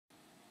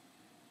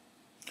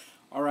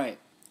All right.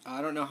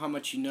 I don't know how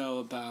much you know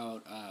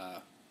about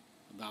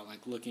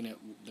like looking at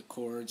the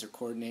chords or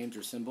chord names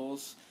or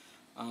symbols,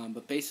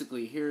 but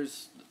basically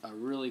here's a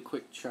really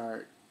quick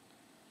chart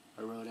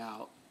I wrote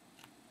out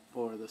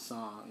for the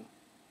song.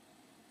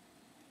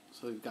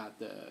 So we've got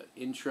the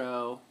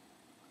intro,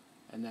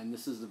 and then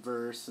this is the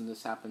verse, and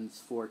this happens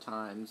 4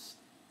 times,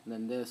 and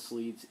then this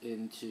leads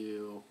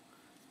into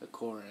the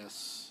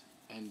chorus,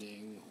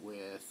 ending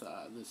with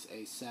this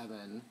A7,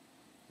 and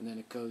then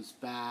it goes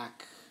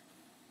back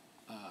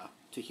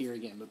to here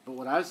again. But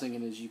what I was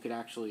thinking is you could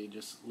actually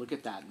just look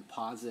at that and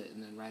pause it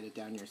and then write it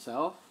down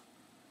yourself,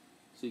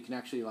 so you can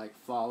actually like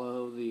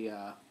follow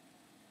the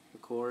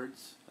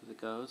chords as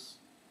it goes.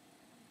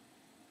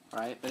 All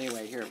right, but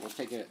anyway, here we'll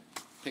pick it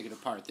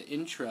apart. The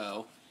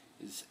intro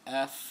is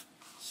F,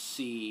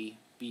 C,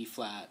 B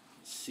flat,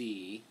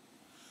 C.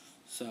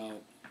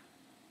 So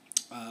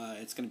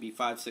it's going to be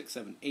 5, 6,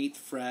 7, 8th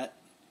fret.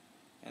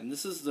 And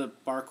this is the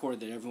bar chord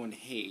that everyone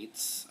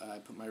hates. I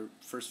put my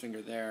first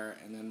finger there,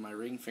 and then my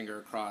ring finger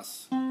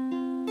across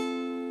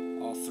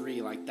all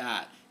 3 like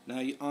that. Now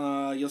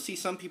you'll see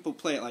some people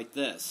play it like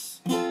this.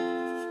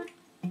 I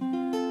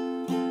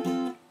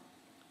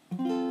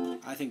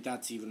think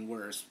that's even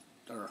worse,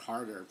 or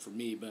harder for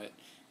me, but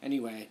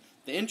anyway,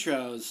 the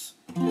intros,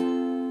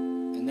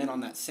 and then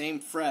on that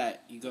same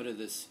fret, you go to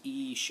this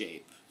E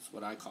shape. That's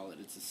what I call it.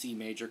 It's a C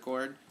major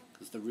chord,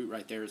 because the root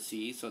right there is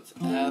C, so it's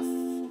F,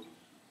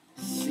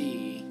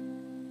 C,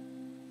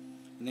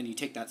 and then you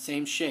take that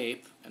same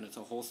shape, and it's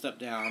a whole step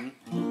down,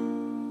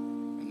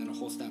 and then a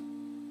whole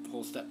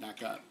step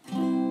back up.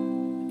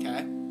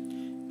 Okay?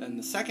 Then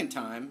the second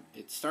time,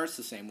 it starts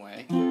the same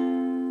way,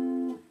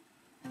 and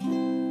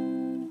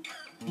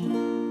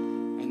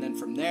then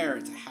from there,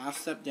 it's a half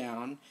step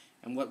down,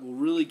 and what will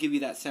really give you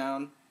that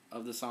sound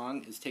of the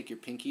song is take your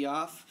pinky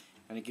off,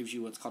 and it gives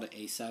you what's called an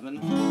A7,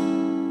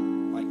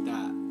 like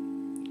that.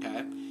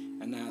 Okay?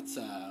 And that's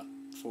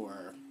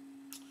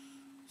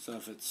so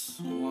if it's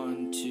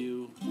 1,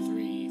 2,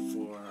 3,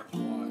 4,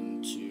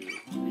 1, 2,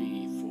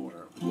 3,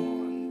 4,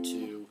 1,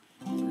 2,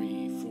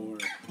 3, 4,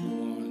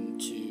 1,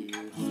 2,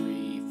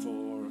 3,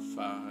 4,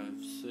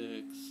 5,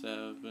 6,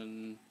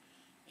 7,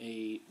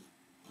 8,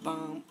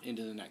 bum,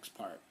 into the next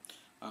part.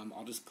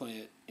 I'll just play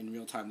it in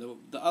real time.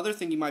 The other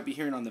thing you might be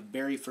hearing on the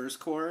very first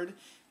chord,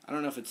 I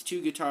don't know if it's 2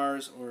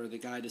 guitars or the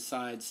guy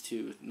decides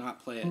to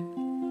not play it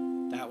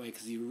that way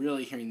because you're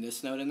really hearing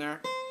this note in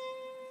there.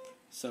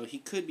 So he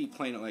could be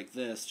playing it like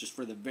this, just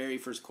for the very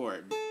first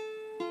chord.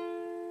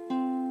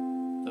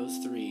 Those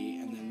 3,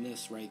 and then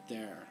this right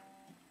there.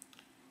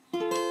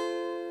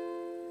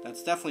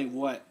 That's definitely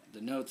what the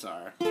notes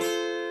are.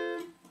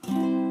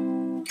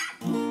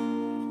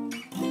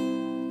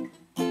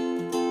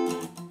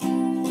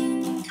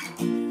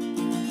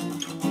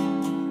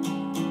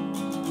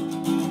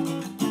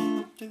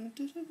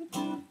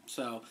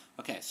 So,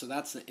 okay, so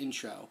that's the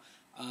intro.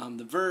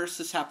 The verse,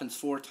 this happens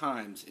 4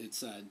 times.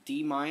 It's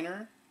D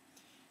minor,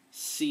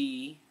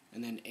 C,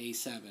 and then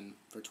A7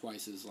 for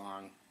twice as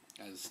long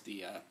as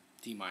the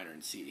D minor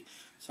and C.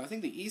 So I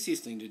think the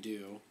easiest thing to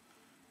do,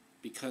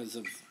 because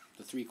of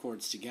the 3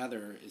 chords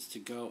together, is to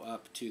go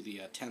up to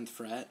the 10th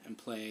fret and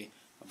play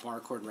a bar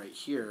chord right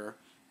here.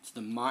 It's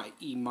the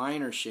E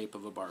minor shape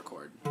of a bar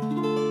chord.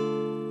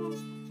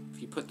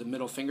 If you put the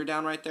middle finger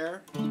down right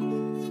there,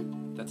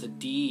 that's a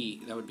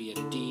D. That would be a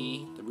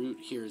D. The root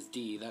here is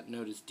D. That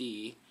note is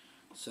D.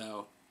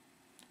 So,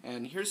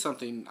 and here's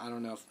something, I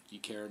don't know if you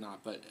care or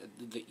not, but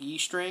the E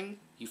string,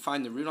 you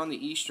find the root on the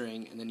E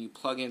string, and then you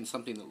plug in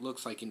something that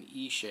looks like an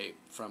E shape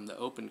from the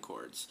open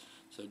chords.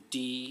 So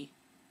D,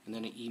 and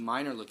then an E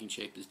minor looking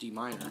shape is D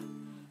minor.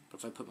 But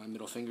if I put my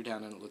middle finger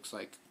down and it looks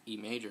like E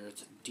major,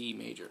 it's D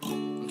major.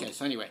 Okay,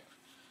 so anyway,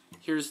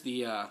 here's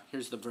the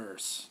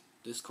verse.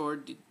 This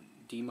chord,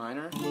 D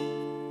minor,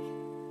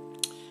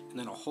 and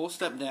then a whole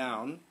step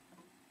down,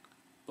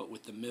 but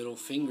with the middle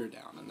finger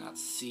down, and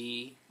that's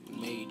C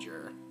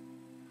major.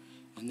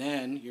 And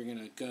then you're going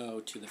to go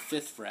to the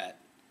 5th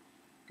fret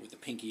with the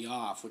pinky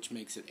off, which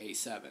makes it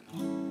A7.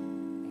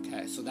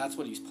 Okay, so that's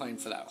what he's playing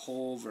for that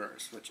whole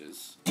verse, which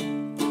is...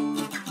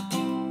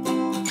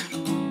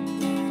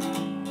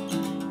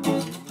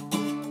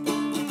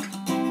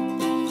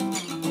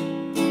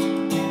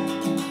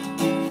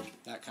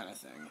 that kind of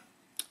thing.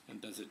 And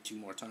does it 2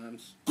 more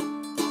times.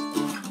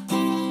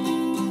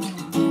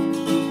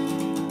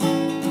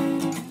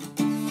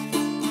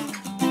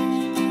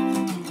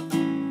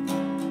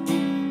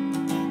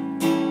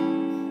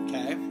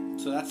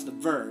 That's the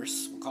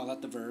verse, we'll call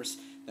that the verse.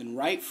 Then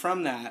right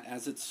from that,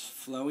 as it's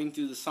flowing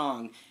through the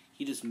song,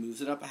 he just moves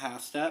it up a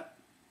half step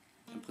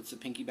and puts the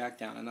pinky back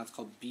down, and that's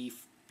called B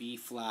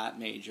flat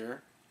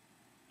major.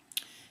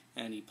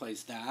 And he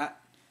plays that,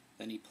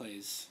 then he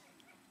plays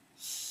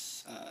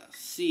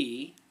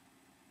C,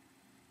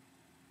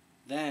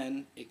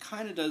 then it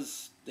kind of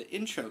does the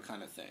intro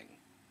kind of thing.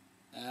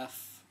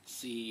 F,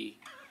 C,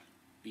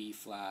 B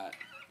flat,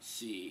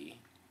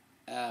 C,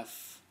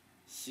 F,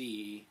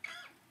 C,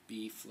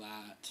 B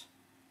flat,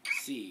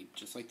 C,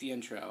 just like the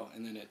intro,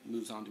 and then it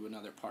moves on to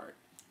another part.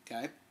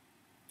 Okay?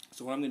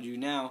 So what I'm going to do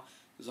now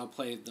is I'll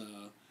play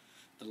the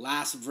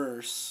last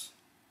verse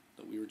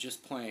that we were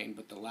just playing,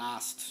 but the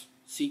last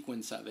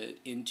sequence of it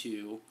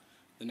into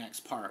the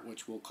next part,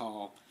 which we'll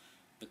call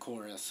the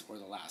chorus or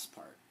the last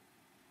part.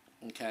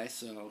 Okay,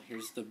 so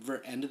here's the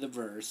end of the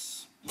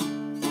verse.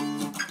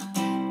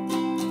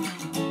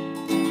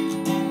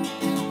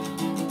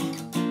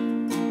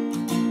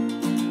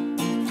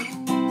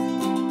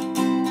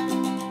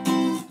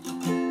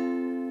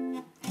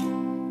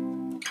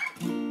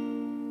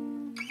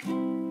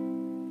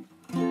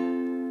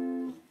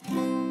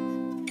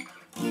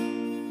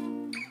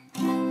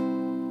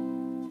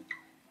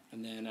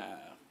 And then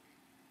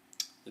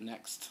the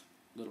next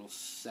little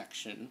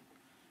section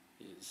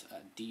is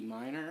D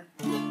minor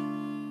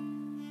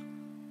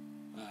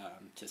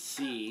to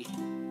C,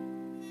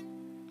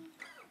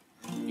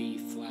 B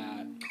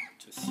flat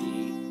to C.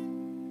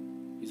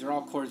 These are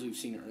all chords we've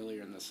seen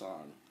earlier in the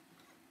song.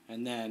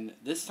 And then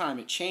this time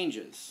it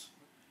changes.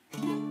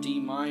 D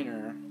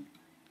minor,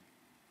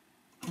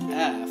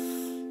 F,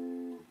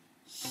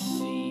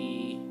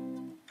 C,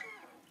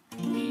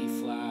 B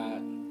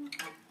flat,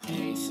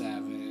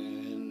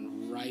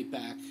 A7, right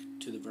back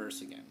to the verse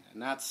again. And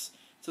that's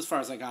as far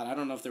as I got. I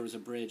don't know if there was a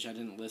bridge. I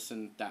didn't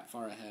listen that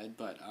far ahead,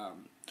 but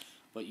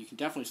you can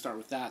definitely start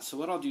with that. So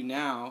what I'll do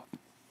now,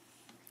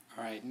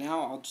 alright,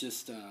 now I'll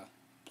just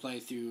play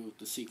through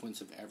the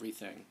sequence of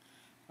everything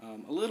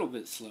a little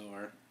bit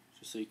slower,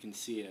 just so you can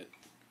see it.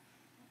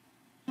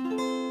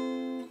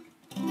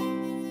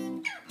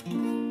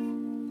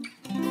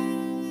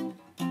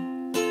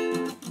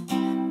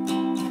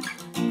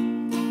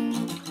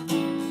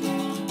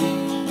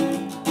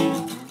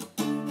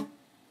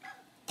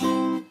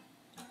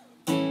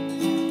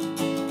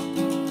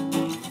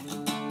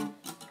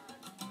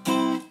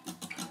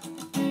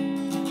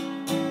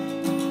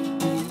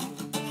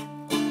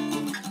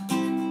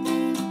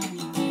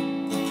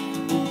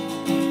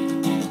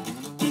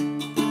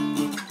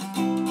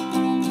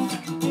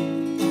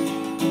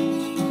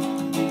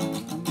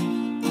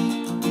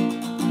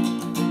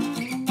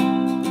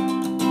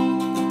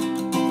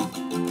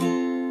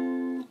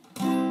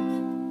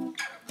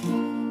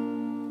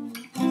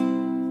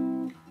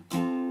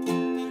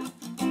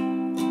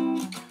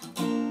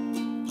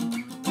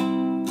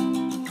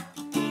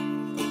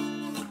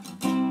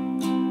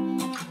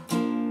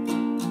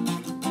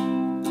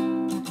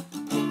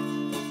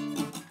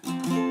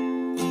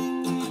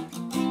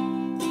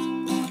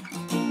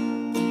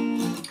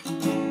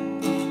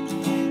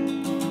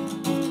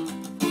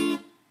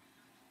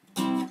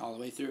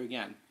 Through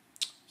again.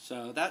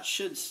 So that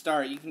should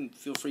start. You can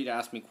feel free to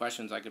ask me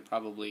questions. I could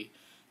probably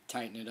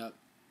tighten it up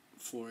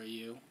for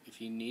you if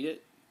you need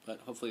it, but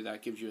hopefully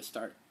that gives you a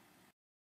start.